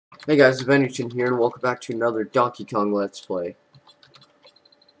Hey guys, it's Bennington here, and welcome back to another Donkey Kong Let's Play.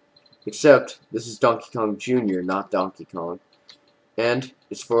 Except, this is Donkey Kong Jr., not Donkey Kong. And,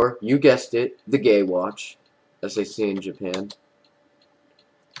 it's for, you guessed it, the Gay Watch, as they say in Japan.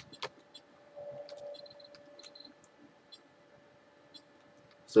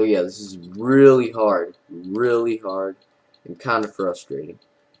 So yeah, this is really hard, and kind of frustrating.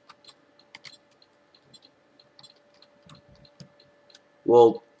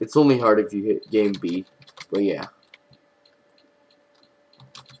 Well, it's only hard if you hit Game B, but yeah.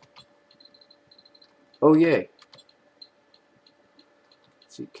 Oh yay.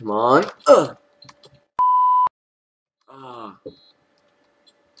 Let's see, come on. Ah.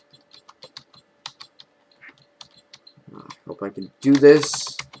 Hope I can do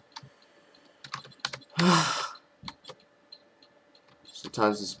this.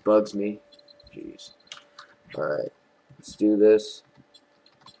 Sometimes this bugs me. Jeez. Alright. Let's do this.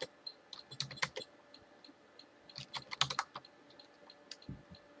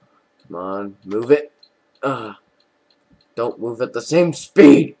 Come on. Move it. Don't move at the same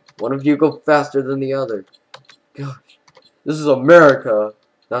speed. One of you go faster than the other. Gosh. This is America,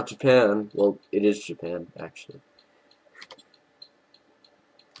 not Japan. Well, it is Japan, actually.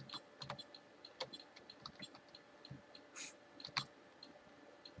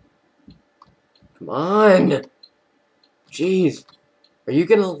 Come on. Jeez. Are you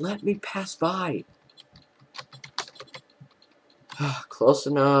gonna let me pass by? Close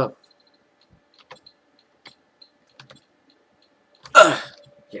enough.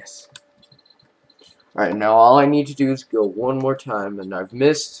 Yes. Alright, now all I need to do is go one more time, and I've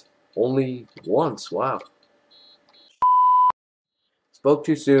missed only once. Wow. Spoke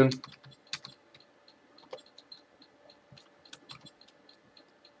too soon.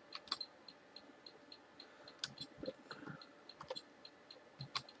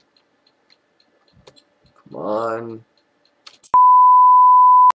 Come on.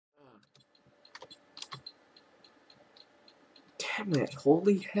 Damn it,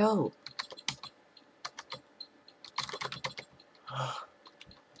 holy hell.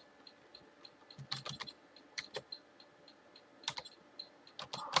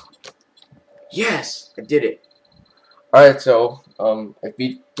 Yes, I did it. Alright, so, I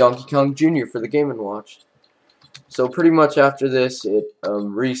beat Donkey Kong Jr. for the Game & Watch. So pretty much after this, it,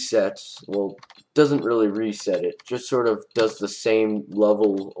 resets. Well, doesn't really reset it, just sort of does the same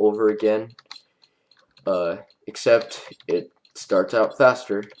level over again. Except it starts out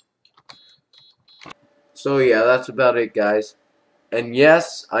faster. So yeah, that's about it, guys. And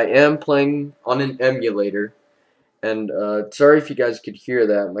yes, I am playing on an emulator. And, sorry if you guys could hear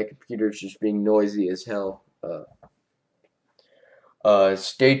that. My computer's just being noisy as hell.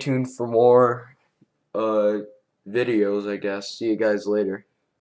 Stay tuned for more, videos, I guess. See you guys later.